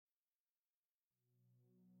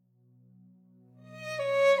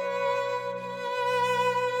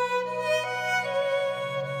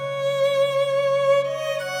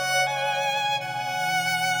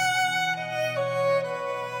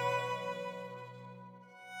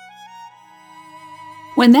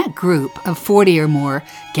When that group of 40 or more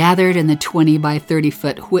gathered in the 20 by 30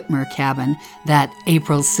 foot Whitmer cabin that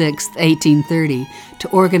April 6, 1830, to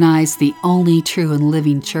organize the only true and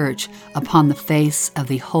living church upon the face of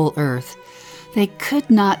the whole earth, they could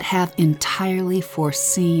not have entirely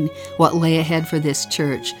foreseen what lay ahead for this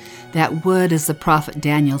church that would, as the prophet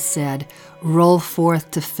Daniel said, roll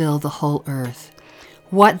forth to fill the whole earth.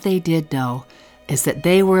 What they did know is that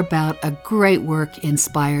they were about a great work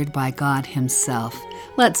inspired by God Himself.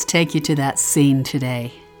 Let's take you to that scene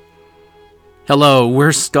today. Hello,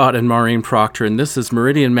 we're Scott and Maureen Proctor, and this is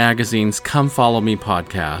Meridian Magazine's Come Follow Me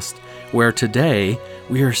podcast, where today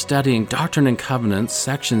we are studying Doctrine and Covenants,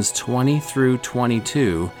 sections 20 through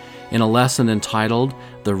 22, in a lesson entitled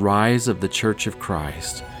The Rise of the Church of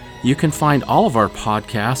Christ. You can find all of our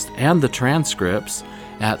podcasts and the transcripts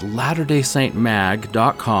at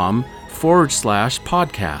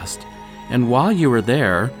latterdaysaintmag.com/podcast. And while you are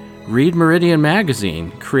there, read Meridian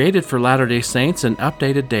Magazine, created for Latter-day Saints and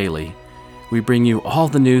updated daily. We bring you all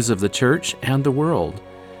the news of the church and the world.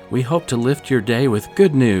 We hope to lift your day with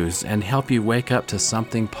good news and help you wake up to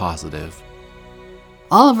something positive.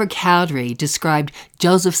 Oliver Cowdery described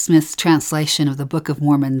Joseph Smith's translation of the Book of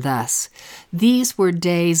Mormon thus: "These were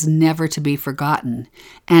days never to be forgotten."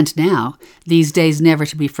 And now, these days never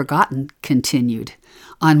to be forgotten continued.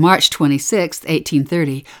 On March 26,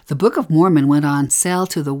 1830, the Book of Mormon went on sale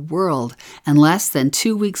to the world, and less than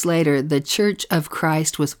 2 weeks later, the Church of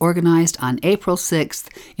Christ was organized on April 6th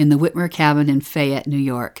in the Whitmer cabin in Fayette, New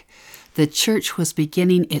York. The church was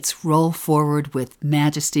beginning its roll forward with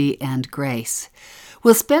majesty and grace.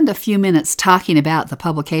 We'll spend a few minutes talking about the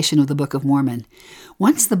publication of the Book of Mormon.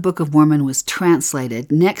 Once the Book of Mormon was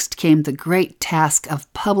translated, next came the great task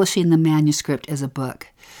of publishing the manuscript as a book.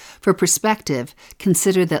 For perspective,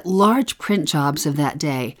 consider that large print jobs of that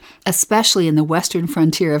day, especially in the western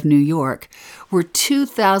frontier of New York, were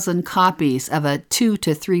 2,000 copies of a 2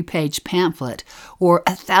 to 3 page pamphlet or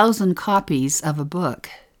 1,000 copies of a book.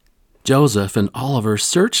 Joseph and Oliver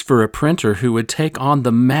searched for a printer who would take on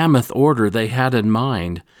the mammoth order they had in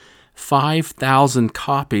mind: 5,000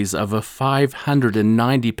 copies of a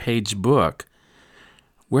 590-page book.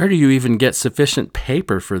 Where do you even get sufficient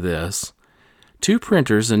paper for this? 2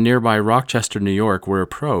 printers in nearby Rochester, New York, were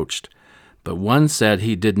approached, but one said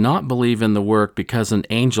he did not believe in the work because an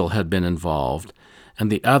angel had been involved,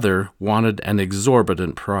 and the other wanted an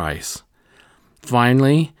exorbitant price.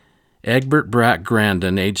 Finally, Egbert Brack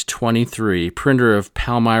Grandin, age 23, printer of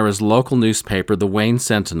Palmyra's local newspaper, the Wayne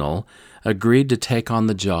Sentinel, agreed to take on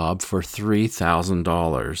the job for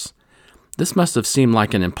 $3,000. This must have seemed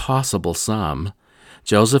like an impossible sum.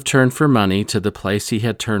 Joseph turned for money to the place he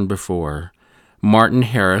had turned before. Martin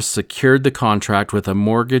Harris secured the contract with a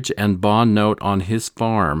mortgage and bond note on his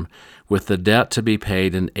farm, with the debt to be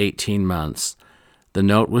paid in 18 months. The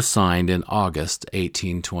note was signed in August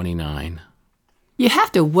 1829. You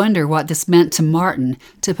have to wonder what this meant to Martin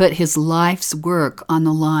to put his life's work on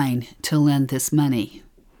the line to lend this money.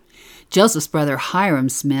 Joseph's brother Hiram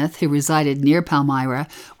Smith, who resided near Palmyra,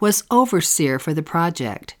 was overseer for the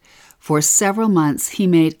project. For several months, he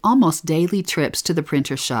made almost daily trips to the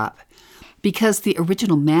printer shop. Because the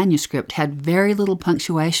original manuscript had very little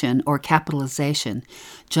punctuation or capitalization,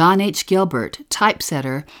 John H. Gilbert,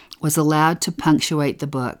 typesetter, was allowed to punctuate the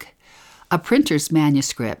book. A printer's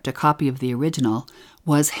manuscript, a copy of the original,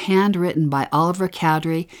 was handwritten by Oliver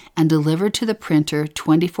Cowdery and delivered to the printer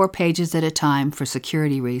 24 pages at a time for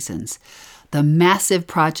security reasons. The massive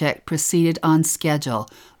project proceeded on schedule,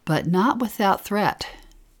 but not without threat.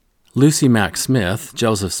 Lucy Mack Smith,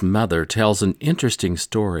 Joseph's mother, tells an interesting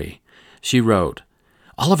story. She wrote,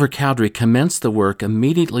 "Oliver Cowdery commenced the work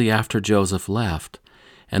immediately after Joseph left,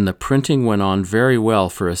 and the printing went on very well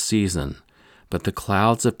for a season. But the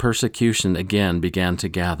clouds of persecution again began to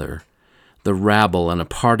gather. The rabble and a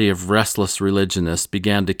party of restless religionists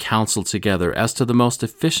began to counsel together as to the most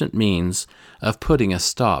efficient means of putting a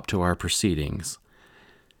stop to our proceedings.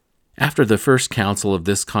 After the first council of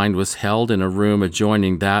this kind was held in a room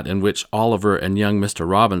adjoining that in which Oliver and young Mr.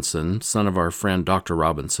 Robinson, son of our friend Dr.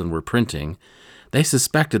 Robinson, were printing, they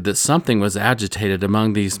suspected that something was agitated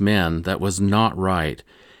among these men that was not right,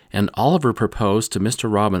 and Oliver proposed to Mr.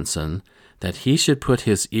 Robinson that he should put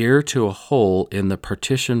his ear to a hole in the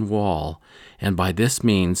partition wall, and by this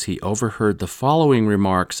means he overheard the following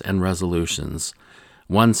remarks and resolutions.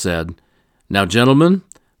 One said, "Now, gentlemen,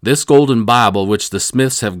 this golden Bible which the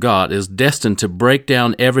Smiths have got is destined to break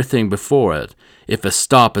down everything before it. if a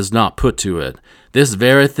stop is not put to it. This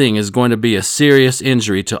very thing is going to be a serious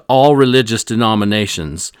injury to all religious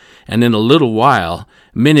denominations, and in a little while,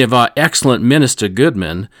 many of our excellent minister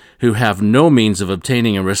goodmen, who have no means of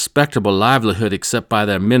obtaining a respectable livelihood except by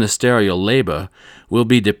their ministerial labor, will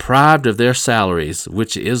be deprived of their salaries,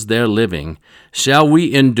 which is their living. Shall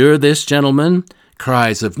we endure this, gentlemen?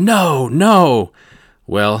 Cries of "No, no!"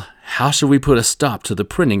 Well, how shall we put a stop to the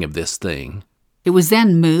printing of this thing? It was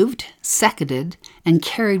then moved, seconded, and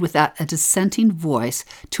carried without a dissenting voice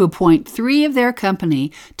to appoint 3 of their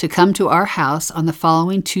company to come to our house on the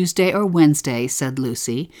following Tuesday or Wednesday, said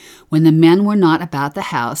Lucy, when the men were not about the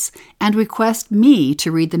house, and request me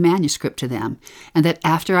to read the manuscript to them, and that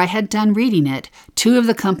after I had done reading it, 2 of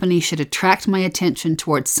the company should attract my attention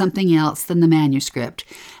towards something else than the manuscript,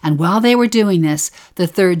 and while they were doing this, the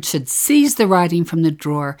 3rd should seize the writing from the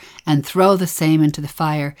drawer and throw the same into the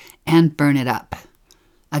fire and burn it up.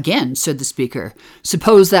 Again, said the speaker,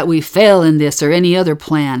 suppose that we fail in this or any other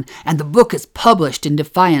plan, and the book is published in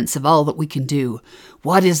defiance of all that we can do.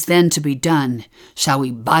 What is then to be done? Shall we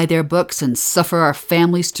buy their books and suffer our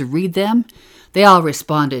families to read them? They all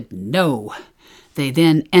responded, no. They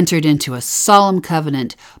then entered into a solemn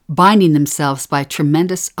covenant, binding themselves by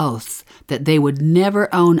tremendous oaths that they would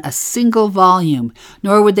never own a single volume,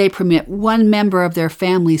 nor would they permit one member of their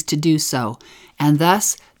families to do so, and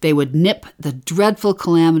thus they would nip the dreadful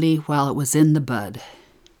calamity while it was in the bud.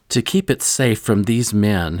 To keep it safe from these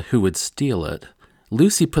men who would steal it,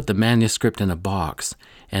 Lucy put the manuscript in a box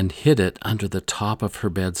and hid it under the top of her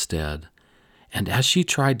bedstead. And as she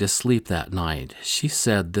tried to sleep that night, she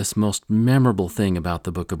said this most memorable thing about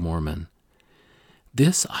the Book of Mormon.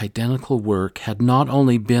 This identical work had not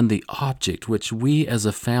only been the object which we as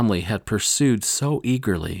a family had pursued so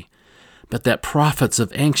eagerly, but that prophets of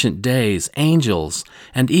ancient days, angels,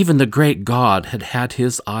 and even the great God had had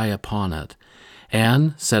his eye upon it.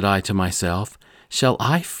 And, said I to myself, shall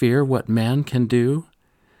I fear what man can do?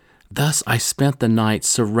 Thus I spent the night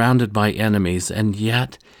surrounded by enemies, and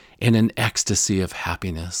yet in an ecstasy of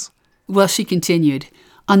happiness. Well, she continued,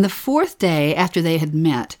 on the 4th day after they had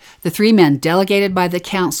met, the 3 men delegated by the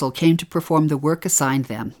council came to perform the work assigned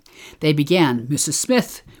them. They began, Mrs.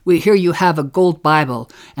 Smith, we hear you have a gold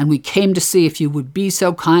Bible, and we came to see if you would be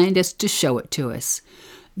so kind as to show it to us.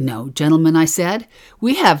 No, gentlemen, I said,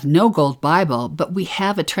 we have no gold Bible, but we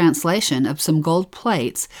have a translation of some gold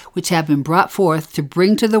plates which have been brought forth to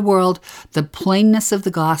bring to the world the plainness of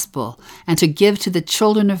the gospel, and to give to the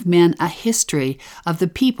children of men a history of the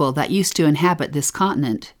people that used to inhabit this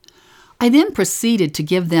continent. I then proceeded to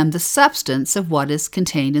give them the substance of what is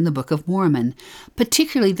contained in the Book of Mormon,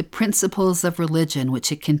 particularly the principles of religion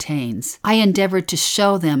which it contains. I endeavored to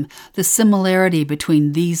show them the similarity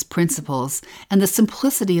between these principles and the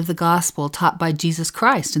simplicity of the gospel taught by Jesus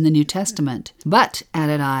Christ in the New Testament. But,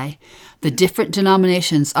 added I, the different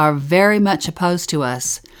denominations are very much opposed to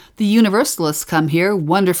us. The Universalists come here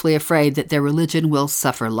wonderfully afraid that their religion will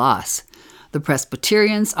suffer loss. The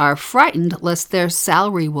Presbyterians are frightened lest their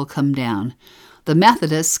salary will come down. The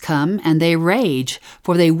Methodists come and they rage,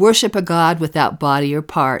 for they worship a God without body or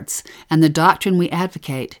parts, and the doctrine we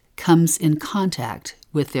advocate comes in contact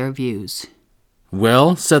with their views.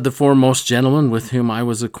 Well, said the foremost gentleman with whom I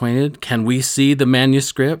was acquainted, can we see the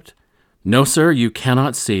manuscript? No, sir, you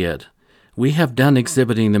cannot see it. We have done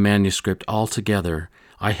exhibiting the manuscript altogether.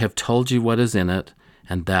 I have told you what is in it,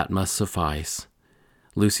 and that must suffice.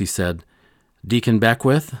 Lucy said, Deacon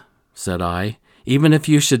Beckwith, said I, even if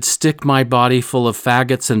you should stick my body full of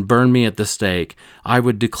faggots and burn me at the stake, I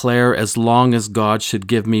would declare as long as God should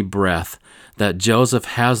give me breath that Joseph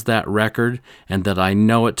has that record and that I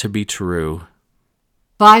know it to be true.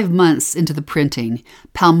 5 months into the printing,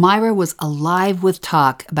 Palmyra was alive with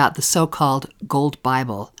talk about the so-called Gold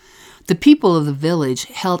Bible. The people of the village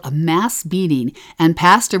held a mass meeting and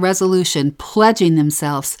passed a resolution pledging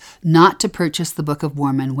themselves not to purchase the Book of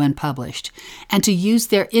Mormon when published, and to use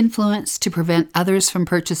their influence to prevent others from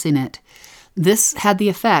purchasing it. This had the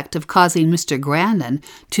effect of causing Mr. Grandin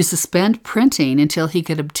to suspend printing until he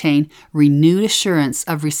could obtain renewed assurance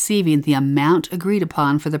of receiving the amount agreed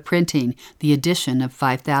upon for the printing, the edition of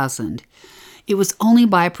 5,000. It was only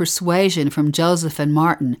by persuasion from Joseph and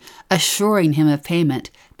Martin, assuring him of payment,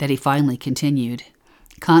 that he finally continued.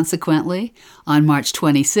 Consequently, on March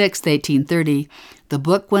 26, 1830, the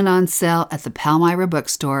book went on sale at the Palmyra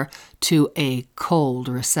bookstore to a cold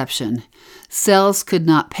reception. Sells could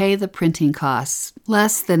not pay the printing costs.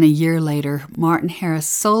 Less than a year later, Martin Harris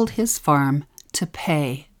sold his farm to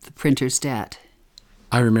pay the printer's debt.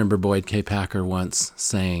 I remember Boyd K. Packer once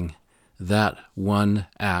saying, that one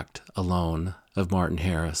act alone of Martin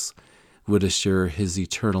Harris would assure his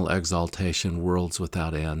eternal exaltation worlds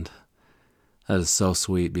without end. That is so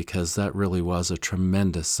sweet, because that really was a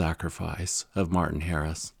tremendous sacrifice of Martin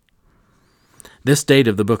Harris. This date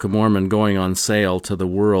of the Book of Mormon going on sale to the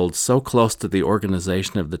world so close to the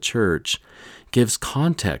organization of the church gives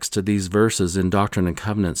context to these verses in Doctrine and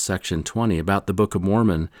Covenants section 20 about the Book of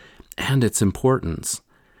Mormon and its importance.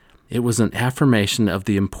 It was an affirmation of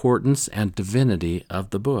the importance and divinity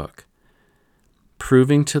of the book,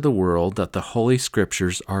 proving to the world that the Holy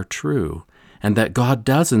Scriptures are true and that God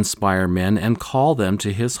does inspire men and call them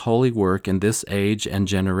to His holy work in this age and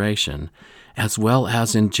generation, as well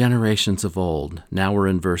as in generations of old. Now we're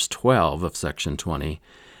in verse 12 of section 20,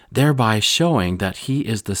 thereby showing that He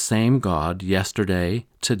is the same God yesterday,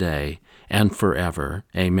 today, and forever.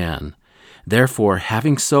 Amen. Therefore,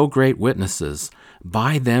 having so great witnesses,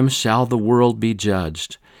 by them shall the world be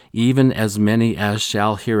judged, even as many as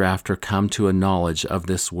shall hereafter come to a knowledge of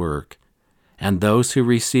this work. And those who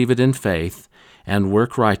receive it in faith and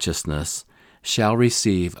work righteousness shall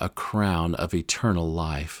receive a crown of eternal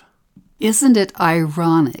life. Isn't it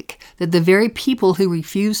ironic that the very people who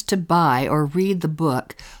refused to buy or read the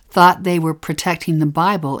book thought they were protecting the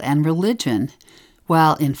Bible and religion,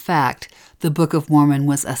 while in fact the Book of Mormon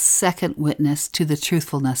was a second witness to the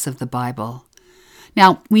truthfulness of the Bible?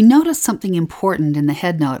 Now, we notice something important in the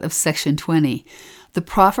headnote of section 20. The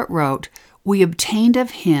prophet wrote, "We obtained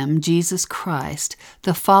of him, Jesus Christ,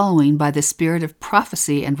 the following by the spirit of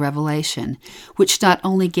prophecy and revelation, which not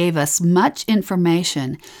only gave us much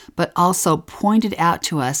information, but also pointed out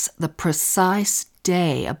to us the precise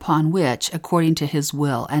day upon which, according to his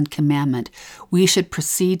will and commandment, we should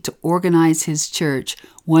proceed to organize his church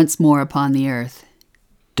once more upon the earth."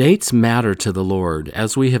 Dates matter to the Lord,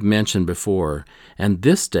 as we have mentioned before, and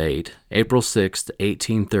this date, April 6,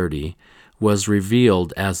 1830, was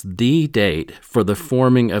revealed as the date for the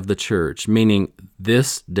forming of the church, meaning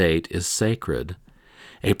this date is sacred.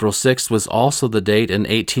 April 6th was also the date in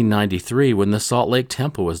 1893 when the Salt Lake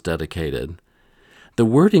Temple was dedicated. The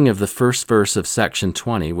wording of the first verse of section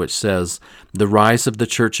 20, which says, "The rise of the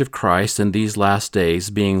Church of Christ in these last days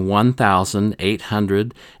being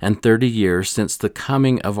 1,830 years since the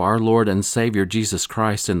coming of our Lord and Savior Jesus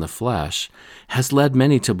Christ in the flesh," has led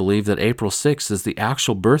many to believe that April 6th is the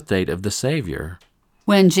actual birth date of the Savior.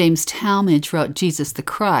 When James Talmage wrote Jesus the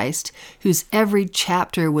Christ, whose every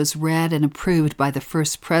chapter was read and approved by the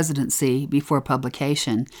First Presidency before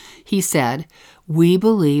publication, he said, "We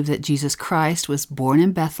believe that Jesus Christ was born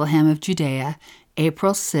in Bethlehem of Judea,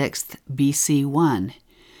 April 6th, BC 1.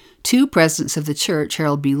 Two presidents of the church,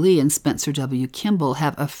 Harold B. Lee and Spencer W. Kimball,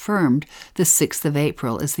 have affirmed the 6th of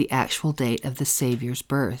April as the actual date of the Savior's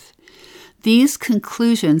birth. These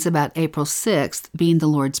conclusions about April 6th being the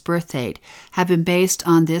Lord's birth date have been based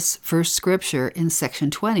on this first scripture in section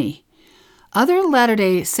 20. Other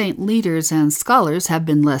Latter-day Saint leaders and scholars have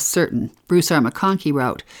been less certain. Bruce R. McConkie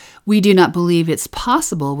wrote, "We do not believe it's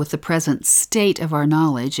possible with the present state of our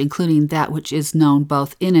knowledge, including that which is known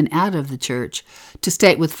both in and out of the church, to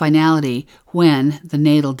state with finality when the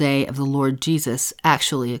natal day of the Lord Jesus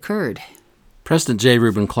actually occurred." President J.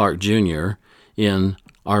 Reuben Clark, Jr., in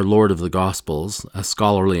Our Lord of the Gospels, a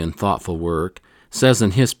scholarly and thoughtful work, says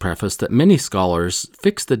in his preface that many scholars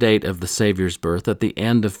fix the date of the Savior's birth at the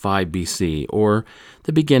end of 5 BC or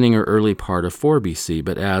the beginning or early part of 4 BC,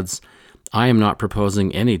 but adds, "I am not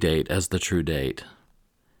proposing any date as the true date."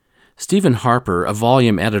 Stephen Harper, a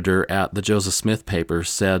volume editor at the Joseph Smith Papers,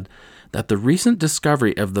 said that the recent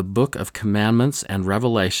discovery of the Book of Commandments and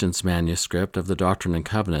Revelations manuscript of the Doctrine and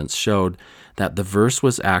Covenants showed that the verse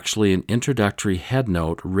was actually an introductory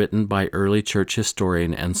headnote written by early church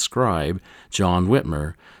historian and scribe John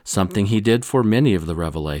Whitmer, something he did for many of the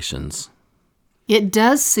Revelations. It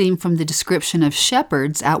does seem from the description of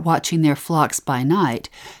shepherds out watching their flocks by night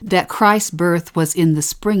that Christ's birth was in the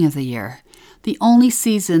spring of the year. The only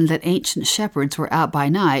season that ancient shepherds were out by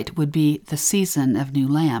night would be the season of new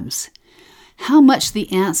lambs. How much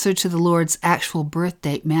the answer to the Lord's actual birth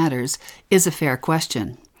date matters is a fair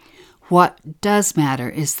question. What does matter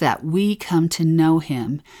is that we come to know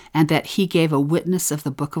him and that he gave a witness of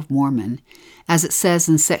the Book of Mormon. As it says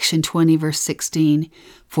in section 20, verse 16,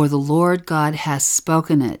 "For the Lord God has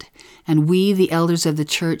spoken it, and we, the elders of the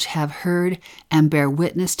church, have heard and bear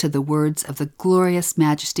witness to the words of the glorious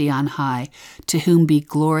majesty on high, to whom be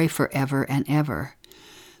glory forever and ever."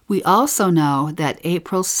 We also know that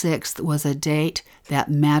April 6th was a date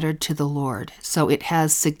that mattered to the Lord, so it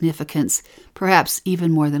has significance, perhaps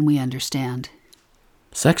even more than we understand.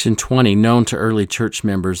 Section 20, known to early church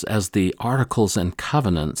members as the Articles and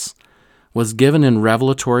Covenants, was given in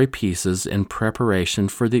revelatory pieces in preparation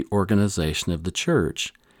for the organization of the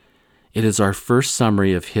church. It is our first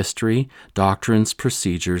summary of history, doctrines,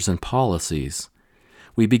 procedures, and policies.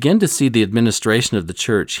 We begin to see the administration of the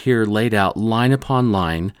church here laid out line upon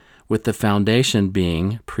line, with the foundation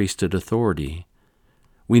being priesthood authority.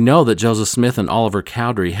 We know that Joseph Smith and Oliver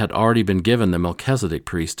Cowdery had already been given the Melchizedek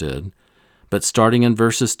priesthood, but starting in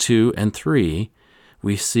verses 2 and 3,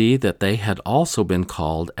 we see that they had also been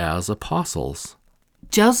called as apostles.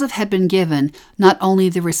 Joseph had been given not only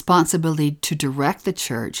the responsibility to direct the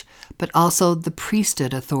church, but also the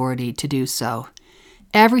priesthood authority to do so.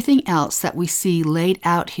 Everything else that we see laid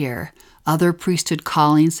out here, other priesthood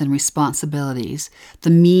callings and responsibilities, the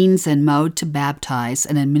means and mode to baptize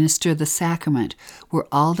and administer the sacrament, were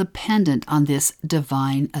all dependent on this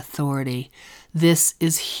divine authority. This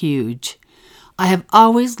is huge. I have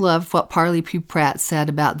always loved what Parley P. Pratt said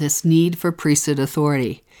about this need for priesthood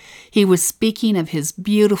authority. He was speaking of his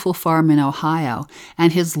beautiful farm in Ohio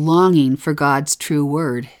and his longing for God's true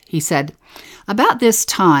word. He said, "About this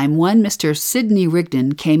time, one Mr. Sidney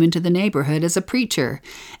Rigdon came into the neighborhood as a preacher,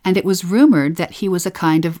 and it was rumored that he was a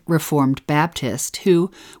kind of Reformed Baptist who,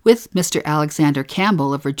 with Mr. Alexander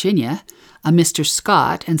Campbell of Virginia, a Mr.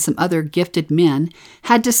 Scott, and some other gifted men,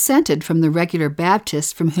 had dissented from the regular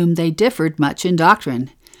Baptists from whom they differed much in doctrine.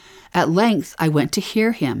 At length I went to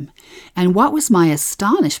hear him, and what was my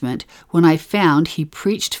astonishment when I found he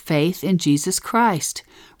preached faith in Jesus Christ,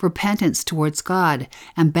 repentance towards God,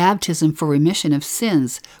 and baptism for remission of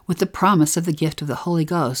sins, with the promise of the gift of the Holy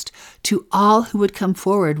Ghost, to all who would come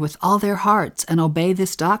forward with all their hearts and obey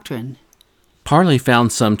this doctrine." Parley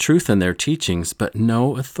found some truth in their teachings, but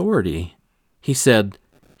no authority. He said,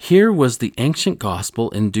 "Here was the ancient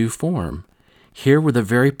gospel in due form. Here were the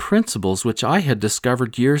very principles which I had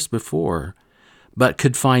discovered years before, but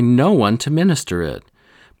could find no one to minister it.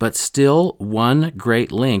 But still one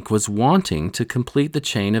great link was wanting to complete the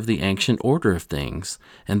chain of the ancient order of things,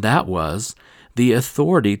 and that was the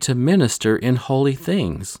authority to minister in holy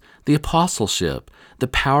things, the apostleship, the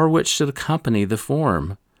power which should accompany the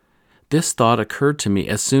form. This thought occurred to me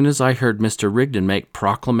as soon as I heard Mr. Rigdon make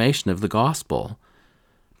proclamation of the gospel.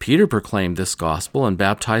 Peter proclaimed this gospel and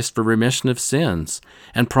baptized for remission of sins,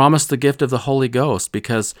 and promised the gift of the Holy Ghost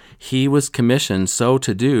because he was commissioned so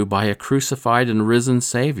to do by a crucified and risen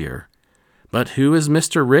Savior. But who is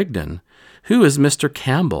Mr. Rigdon? Who is Mr.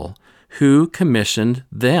 Campbell? Who commissioned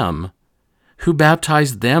them? Who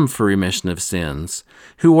baptized them for remission of sins?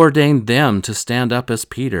 Who ordained them to stand up as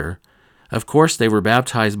Peter? Of course they were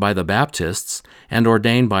baptized by the Baptists and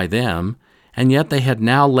ordained by them, and yet they had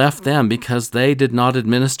now left them because they did not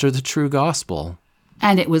administer the true gospel."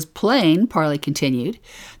 And it was plain, Parley continued,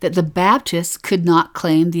 that the Baptists could not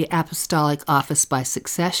claim the apostolic office by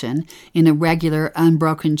succession in a regular,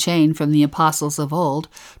 unbroken chain from the apostles of old,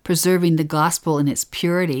 preserving the gospel in its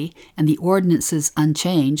purity and the ordinances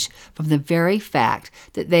unchanged, from the very fact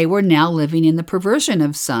that they were now living in the perversion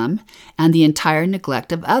of some and the entire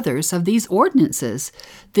neglect of others of these ordinances,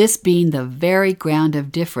 this being the very ground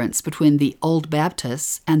of difference between the old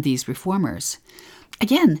Baptists and these reformers.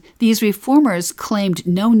 Again, these reformers claimed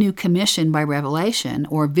no new commission by revelation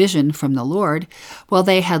or vision from the Lord, while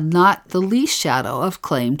they had not the least shadow of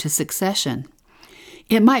claim to succession.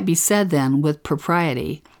 It might be said then with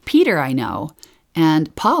propriety, "Peter I know,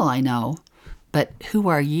 and Paul I know, but who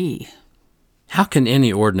are ye?" How can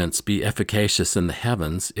any ordinance be efficacious in the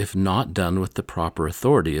heavens if not done with the proper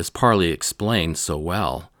authority, as Parley explained so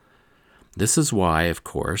well? This is why, of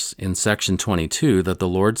course, in section 22 that the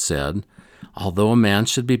Lord said, "Although a man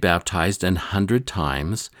should be baptized 100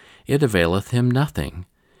 times, it availeth him nothing,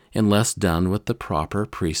 unless done with the proper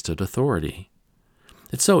priesthood authority."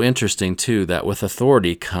 It's so interesting, too, that with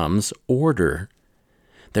authority comes order.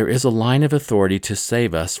 There is a line of authority to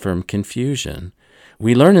save us from confusion.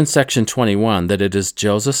 We learn in section 21 that it is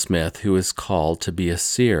Joseph Smith who is called to be a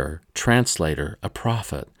seer, translator, a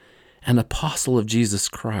prophet, an apostle of Jesus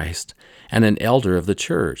Christ, and an elder of the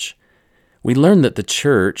church. We learn that the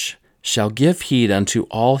church shall give heed unto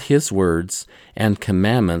all his words and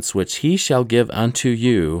commandments which he shall give unto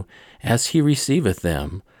you as he receiveth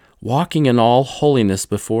them, walking in all holiness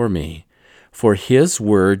before me. For his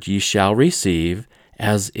word ye shall receive,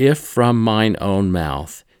 as if from mine own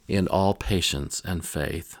mouth, in all patience and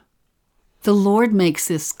faith. The Lord makes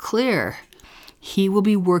this clear. He will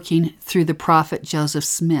be working through the prophet Joseph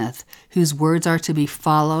Smith, whose words are to be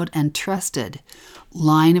followed and trusted.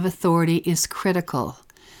 Line of authority is critical.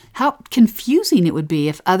 How confusing it would be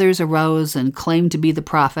if others arose and claimed to be the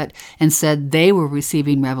prophet and said they were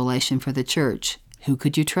receiving revelation for the church. Who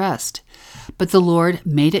could you trust? But the Lord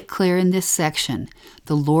made it clear in this section.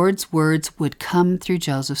 The Lord's words would come through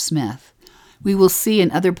Joseph Smith. We will see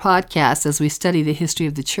in other podcasts as we study the history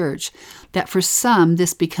of the church that for some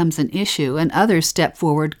this becomes an issue and others step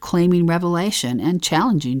forward claiming revelation and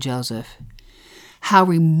challenging Joseph. How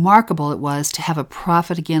remarkable it was to have a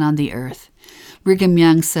prophet again on the earth. Brigham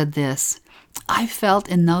Young said this, "I felt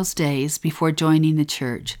in those days before joining the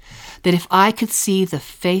church that if I could see the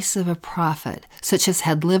face of a prophet, such as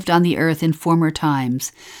had lived on the earth in former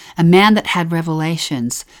times, a man that had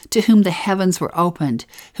revelations, to whom the heavens were opened,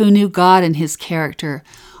 who knew God and his character,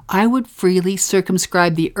 I would freely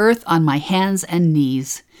circumscribe the earth on my hands and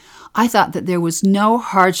knees. I thought that there was no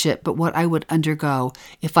hardship but what I would undergo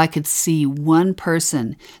if I could see one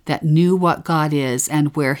person that knew what God is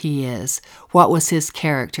and where he is, what was his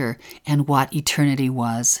character, and what eternity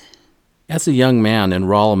was." As a young man in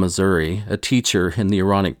Rolla, Missouri, a teacher in the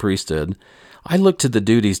Aaronic priesthood, I looked to the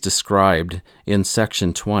duties described in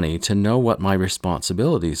Section 20 to know what my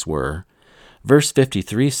responsibilities were. Verse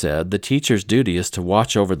 53 said, "The teacher's duty is to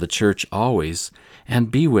watch over the church always and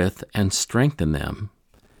be with and strengthen them."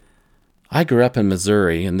 I grew up in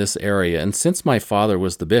Missouri in this area, and since my father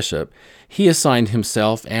was the bishop, he assigned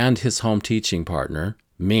himself and his home teaching partner,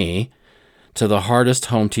 me, to the hardest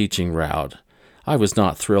home teaching route. I was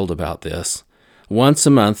not thrilled about this. Once a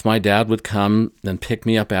month, my dad would come and pick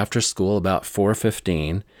me up after school about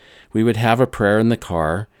 4:15. We would have a prayer in the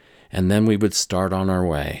car, and then we would start on our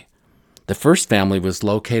way. The first family was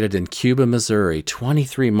located in Cuba, Missouri,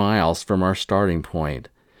 23 miles from our starting point.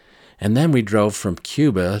 And then we drove from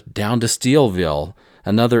Cuba down to Steelville,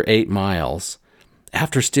 another 8 miles.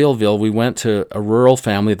 After Steelville, we went to a rural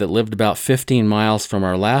family that lived about 15 miles from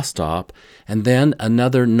our last stop, and then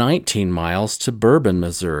another 19 miles to Bourbon,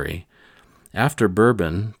 Missouri. After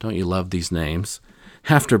Bourbon, don't you love these names?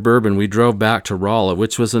 After Bourbon, we drove back to Rolla,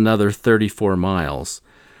 which was another 34 miles.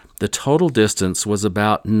 The total distance was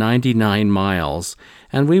about 99 miles,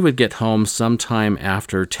 and we would get home sometime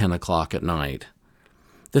after 10 o'clock at night.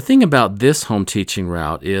 The thing about this home teaching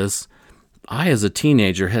route is, I as a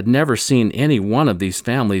teenager had never seen any one of these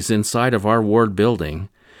families inside of our ward building.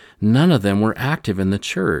 None of them were active in the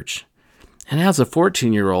church. And as a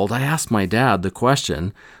 14-year-old, I asked my dad the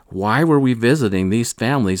question, why were we visiting these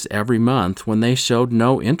families every month when they showed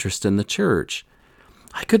no interest in the church?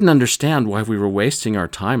 I couldn't understand why we were wasting our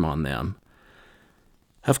time on them.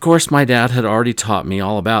 Of course, my dad had already taught me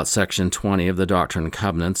all about Section 20 of the Doctrine and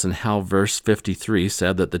Covenants and how verse 53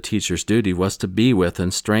 said that the teacher's duty was to be with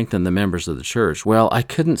and strengthen the members of the church. Well, I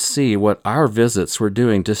couldn't see what our visits were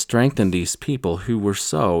doing to strengthen these people who were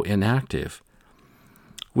so inactive.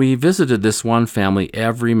 We visited this one family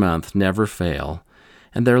every month, never fail,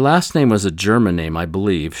 and their last name was a German name, I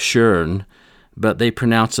believe, Schön, but they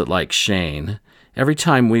pronounced it like Shane. Every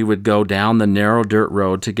time we would go down the narrow dirt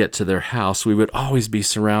road to get to their house, we would always be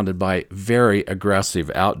surrounded by very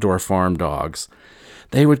aggressive outdoor farm dogs.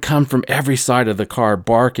 They would come from every side of the car,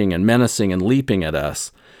 barking and menacing and leaping at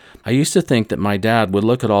us. I used to think that my dad would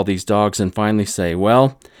look at all these dogs and finally say,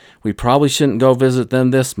 well, we probably shouldn't go visit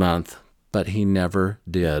them this month, but he never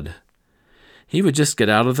did. He would just get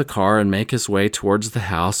out of the car and make his way towards the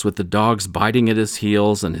house with the dogs biting at his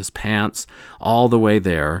heels and his pants all the way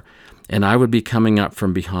there, and I would be coming up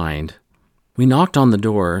from behind. We knocked on the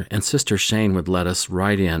door, and Sister Shane would let us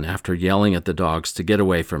right in after yelling at the dogs to get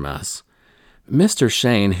away from us. Mr.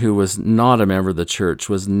 Shane, who was not a member of the church,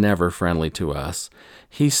 was never friendly to us.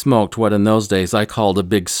 He smoked what in those days I called a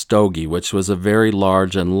big stogie, which was a very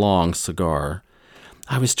large and long cigar.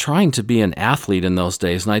 I was trying to be an athlete in those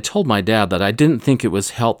days, and I told my dad that I didn't think it was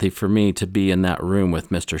healthy for me to be in that room with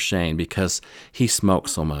Mr. Shane because he smoked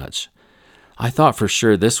so much. I thought for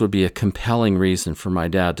sure this would be a compelling reason for my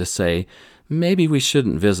dad to say, maybe we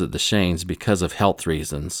shouldn't visit the Shanes because of health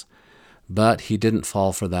reasons. But he didn't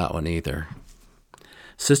fall for that one either.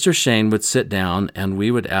 Sister Shane would sit down and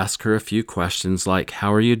we would ask her a few questions like,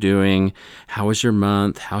 how are you doing? How was your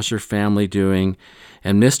month? How's your family doing?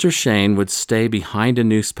 And Mr. Shane would stay behind a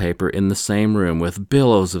newspaper in the same room with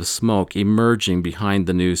billows of smoke emerging behind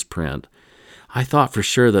the newsprint. I thought for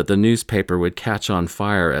sure that the newspaper would catch on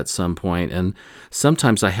fire at some point, and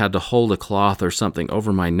sometimes I had to hold a cloth or something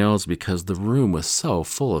over my nose because the room was so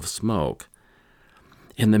full of smoke.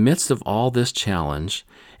 In the midst of all this challenge,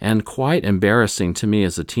 and quite embarrassing to me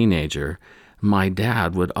as a teenager, my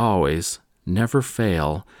dad would always, never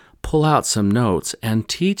fail, pull out some notes and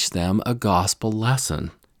teach them a gospel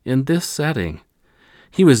lesson in this setting.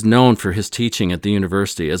 He was known for his teaching at the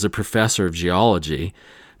university as a professor of geology,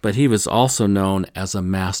 but he was also known as a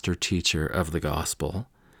master teacher of the gospel.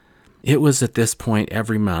 It was at this point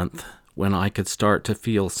every month when I could start to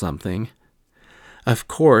feel something. Of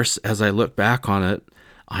course, as I look back on it,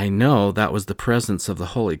 I know that was the presence of the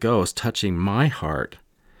Holy Ghost touching my heart.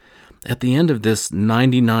 At the end of this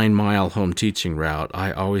 99-mile home teaching route,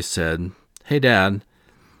 I always said, "Hey, Dad,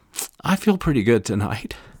 I feel pretty good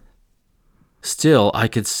tonight." Still, I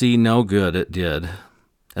could see no good it did,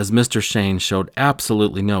 as Mr. Shane showed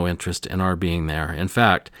absolutely no interest in our being there. In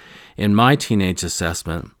fact, in my teenage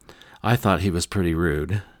assessment, I thought he was pretty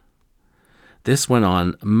rude. This went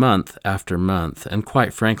on month after month, and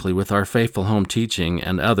quite frankly, with our faithful home teaching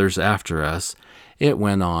and others after us, it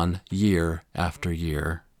went on year after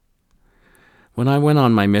year. When I went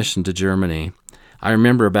on my mission to Germany, I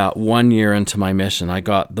remember about 1 year into my mission, I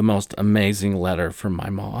got the most amazing letter from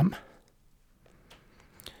my mom.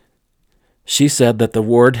 She said that the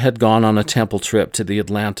ward had gone on a temple trip to the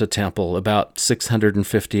Atlanta Temple, about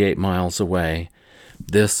 658 miles away.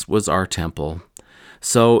 This was our temple.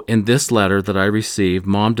 So in this letter that I received,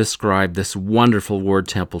 Mom described this wonderful ward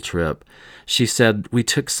temple trip. She said, "We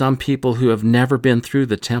took some people who have never been through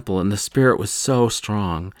the temple, and the spirit was so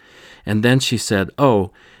strong." And then she said, "Oh,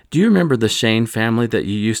 do you remember the Shane family that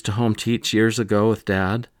you used to home teach years ago with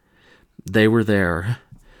Dad? They were there.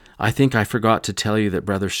 I think I forgot to tell you that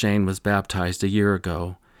Brother Shane was baptized a year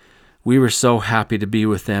ago. We were so happy to be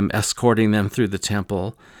with them, escorting them through the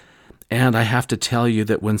temple. And I have to tell you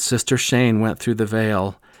that when Sister Shane went through the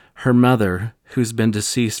veil, her mother, who's been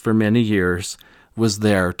deceased for many years, was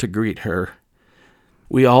there to greet her.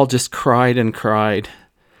 We all just cried and cried.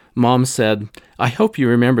 Mom said, 'I hope you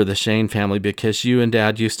remember the Shane family because you and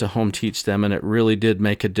Dad used to home teach them, and it really did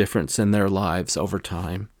make a difference in their lives over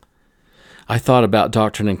time.'" I thought about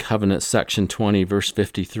Doctrine and Covenants, section 20, verse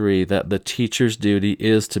 53, that the teacher's duty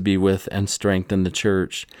is to be with and strengthen the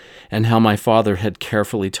church, and how my father had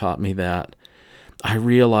carefully taught me that. I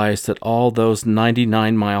realized that all those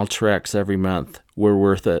 99-mile treks every month were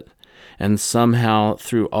worth it, and somehow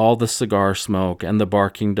through all the cigar smoke and the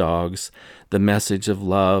barking dogs, the message of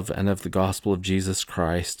love and of the gospel of Jesus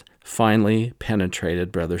Christ finally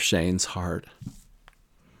penetrated Brother Shane's heart.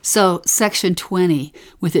 So, Section 20,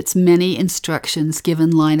 with its many instructions given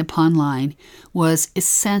line upon line, was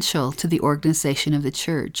essential to the organization of the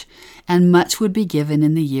church, and much would be given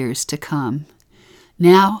in the years to come.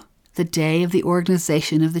 Now, the day of the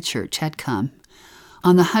organization of the church had come.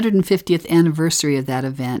 On the 150th anniversary of that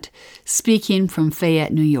event, speaking from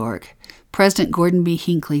Fayette, New York, President Gordon B.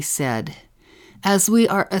 Hinckley said, "As we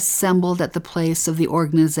are assembled at the place of the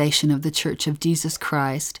organization of the Church of Jesus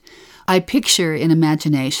Christ, I picture in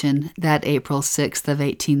imagination that April 6th of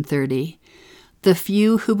 1830. The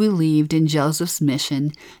few who believed in Joseph's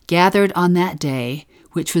mission gathered on that day,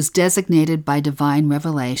 which was designated by divine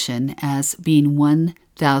revelation as being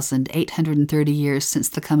 1,830 years since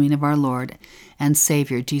the coming of our Lord and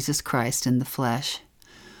Savior Jesus Christ in the flesh."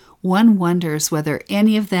 One wonders whether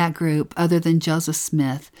any of that group, other than Joseph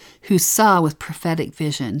Smith, who saw with prophetic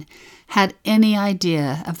vision, had any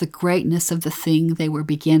idea of the greatness of the thing they were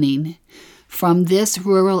beginning. From this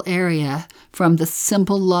rural area, from the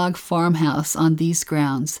simple log farmhouse on these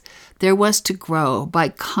grounds, there was to grow, by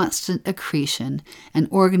constant accretion, an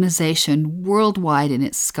organization worldwide in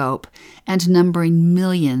its scope and numbering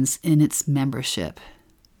millions in its membership.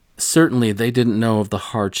 Certainly they didn't know of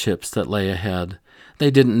the hardships that lay ahead. They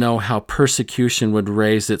didn't know how persecution would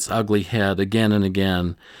raise its ugly head again and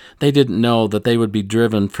again. They didn't know that they would be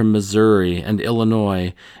driven from Missouri and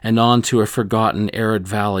Illinois and on to a forgotten arid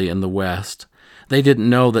valley in the West. They didn't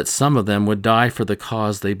know that some of them would die for the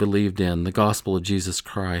cause they believed in, the gospel of Jesus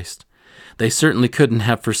Christ. They certainly couldn't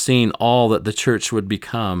have foreseen all that the church would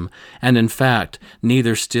become, and in fact,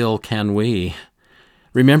 neither still can we.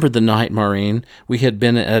 Remember the night, Maureen? We had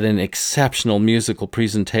been at an exceptional musical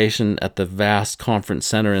presentation at the vast conference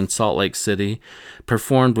center in Salt Lake City,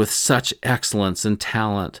 performed with such excellence and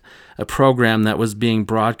talent, a program that was being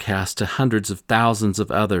broadcast to hundreds of thousands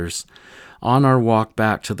of others. On our walk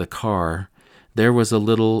back to the car, there was a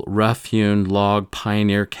little rough-hewn log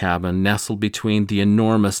pioneer cabin nestled between the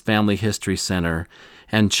enormous Family History Center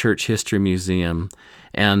and Church History Museum,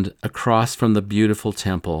 and across from the beautiful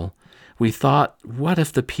temple. We thought, what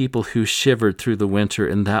if the people who shivered through the winter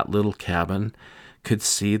in that little cabin could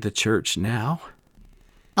see the church now?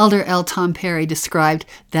 Elder L. Tom Perry described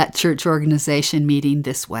that church organization meeting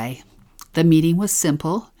this way. The meeting was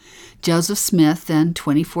simple. Joseph Smith, then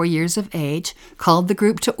 24 years of age, called the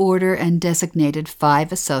group to order and designated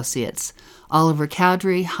 5 associates: Oliver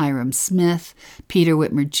Cowdery, Hiram Smith, Peter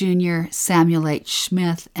Whitmer Jr., Samuel H.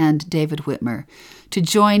 Smith, and David Whitmer, to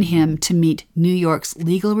join him to meet New York's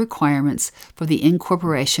legal requirements for the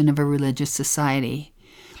incorporation of a religious society.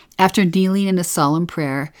 After kneeling in a solemn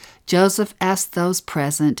prayer, Joseph asked those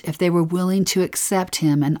present if they were willing to accept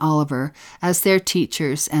him and Oliver as their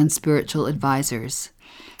teachers and spiritual advisors.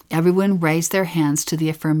 Everyone raised their hands to the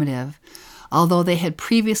affirmative. Although they had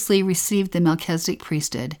previously received the Melchizedek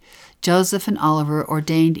priesthood, Joseph and Oliver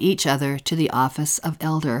ordained each other to the office of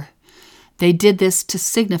elder. They did this to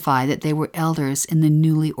signify that they were elders in the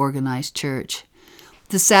newly organized church.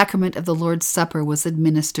 The sacrament of the Lord's Supper was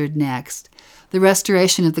administered next. The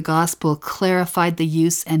restoration of the gospel clarified the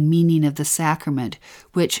use and meaning of the sacrament,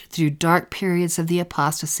 which, through dark periods of the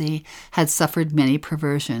apostasy, had suffered many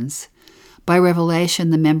perversions. By revelation,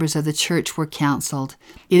 the members of the church were counseled.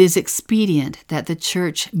 It is expedient that the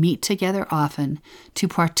church meet together often to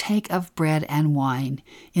partake of bread and wine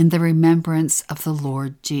in the remembrance of the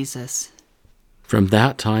Lord Jesus. From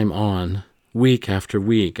that time on, week after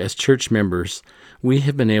week, as church members, we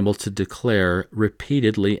have been able to declare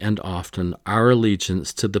repeatedly and often our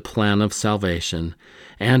allegiance to the plan of salvation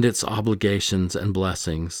and its obligations and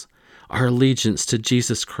blessings, our allegiance to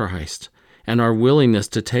Jesus Christ, and our willingness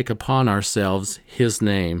to take upon ourselves His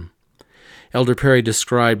name. Elder Perry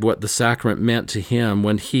described what the sacrament meant to him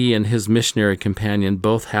when he and his missionary companion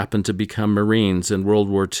both happened to become Marines in World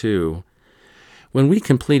War II. When we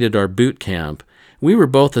completed our boot camp, we were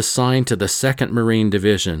both assigned to the 2nd Marine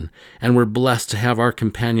Division and were blessed to have our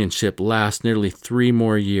companionship last nearly 3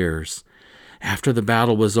 more years. After the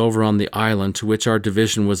battle was over on the island to which our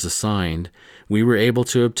division was assigned, we were able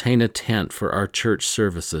to obtain a tent for our church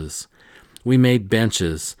services. We made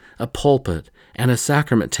benches, a pulpit, and a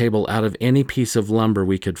sacrament table out of any piece of lumber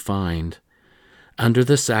we could find. Under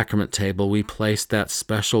the sacrament table, we placed that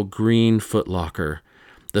special green footlocker.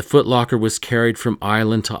 The footlocker was carried from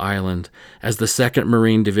island to island as the 2nd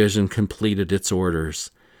Marine Division completed its orders.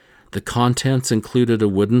 The contents included a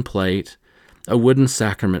wooden plate, a wooden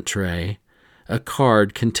sacrament tray, a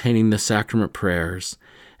card containing the sacrament prayers,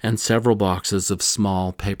 and several boxes of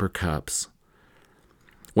small paper cups.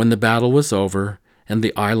 When the battle was over and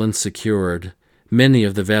the island secured, many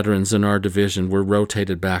of the veterans in our division were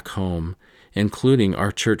rotated back home, including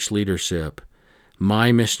our church leadership.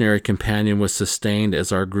 My missionary companion was sustained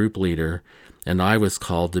as our group leader, and I was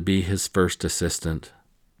called to be his first assistant.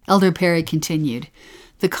 Elder Perry continued,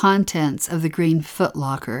 "The contents of the green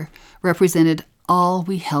footlocker represented all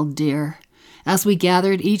we held dear. As we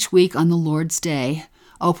gathered each week on the Lord's Day,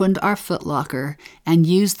 opened our footlocker, and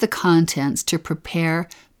used the contents to prepare,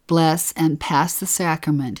 bless, and pass the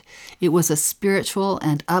sacrament, it was a spiritual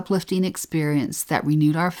and uplifting experience that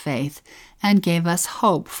renewed our faith and gave us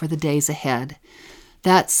hope for the days ahead.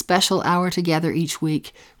 That special hour together each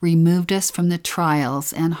week removed us from the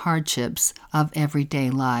trials and hardships of everyday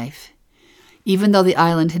life." Even though the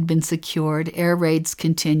island had been secured, air raids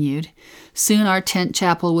continued. Soon our tent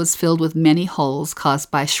chapel was filled with many holes caused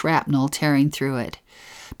by shrapnel tearing through it.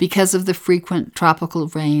 Because of the frequent tropical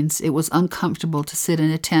rains, it was uncomfortable to sit in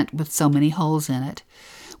a tent with so many holes in it.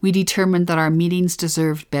 We determined that our meetings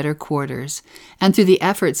deserved better quarters, and through the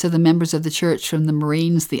efforts of the members of the church from the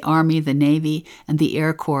Marines, the Army, the Navy, and the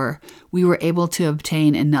Air Corps, we were able to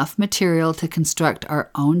obtain enough material to construct our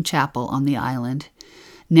own chapel on the island.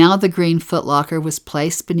 Now the green footlocker was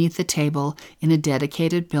placed beneath the table in a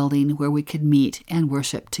dedicated building where we could meet and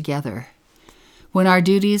worship together. When our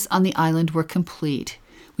duties on the island were complete,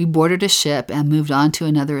 we boarded a ship and moved on to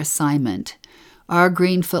another assignment. Our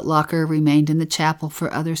green footlocker remained in the chapel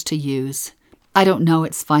for others to use. I don't know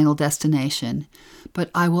its final destination,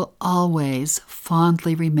 but I will always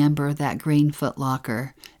fondly remember that green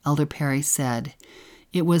footlocker, Elder Perry said.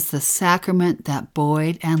 It was the sacrament that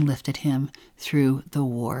buoyed and lifted him through the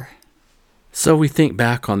war. So we think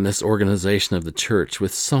back on this organization of the church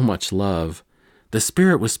with so much love. The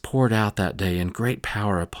Spirit was poured out that day in great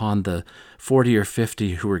power upon the 40 or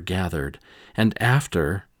 50 who were gathered, and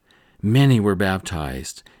after, many were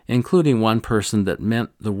baptized, including one person that meant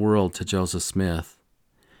the world to Joseph Smith.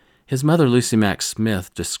 His mother, Lucy Mack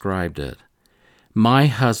Smith, described it. "My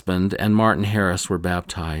husband and Martin Harris were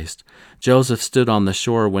baptized. Joseph stood on the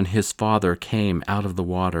shore when his father came out of the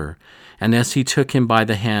water, and as he took him by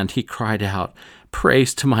the hand, he cried out,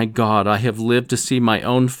 'Praise to my God, I have lived to see my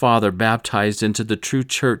own father baptized into the true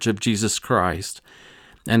church of Jesus Christ,'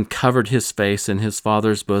 and covered his face in his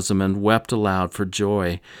father's bosom and wept aloud for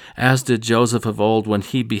joy, as did Joseph of old when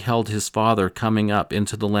he beheld his father coming up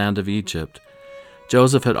into the land of Egypt."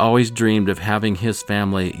 Joseph had always dreamed of having his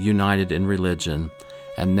family united in religion,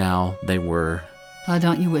 and now they were. Oh,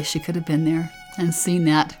 don't you wish you could have been there and seen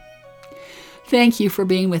that? Thank you for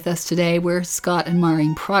being with us today. We're Scott and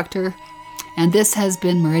Maureen Proctor, and this has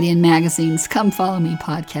been Meridian Magazine's Come Follow Me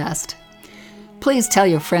podcast. Please tell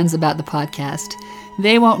your friends about the podcast.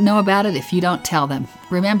 They won't know about it if you don't tell them.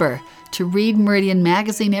 Remember to read Meridian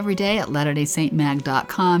Magazine every day at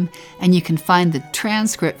latterdaysaintmag.com, and you can find the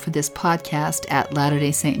transcript for this podcast at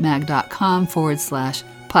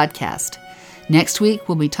latterdaysaintmag.com/podcast. Next week,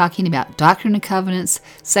 we'll be talking about Doctrine and Covenants,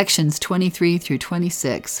 sections 23 through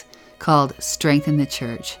 26, called Strengthen the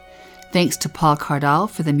Church. Thanks to Paul Cardall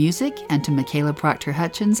for the music and to Michaela Proctor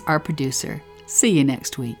Hutchins, our producer. See you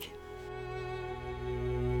next week.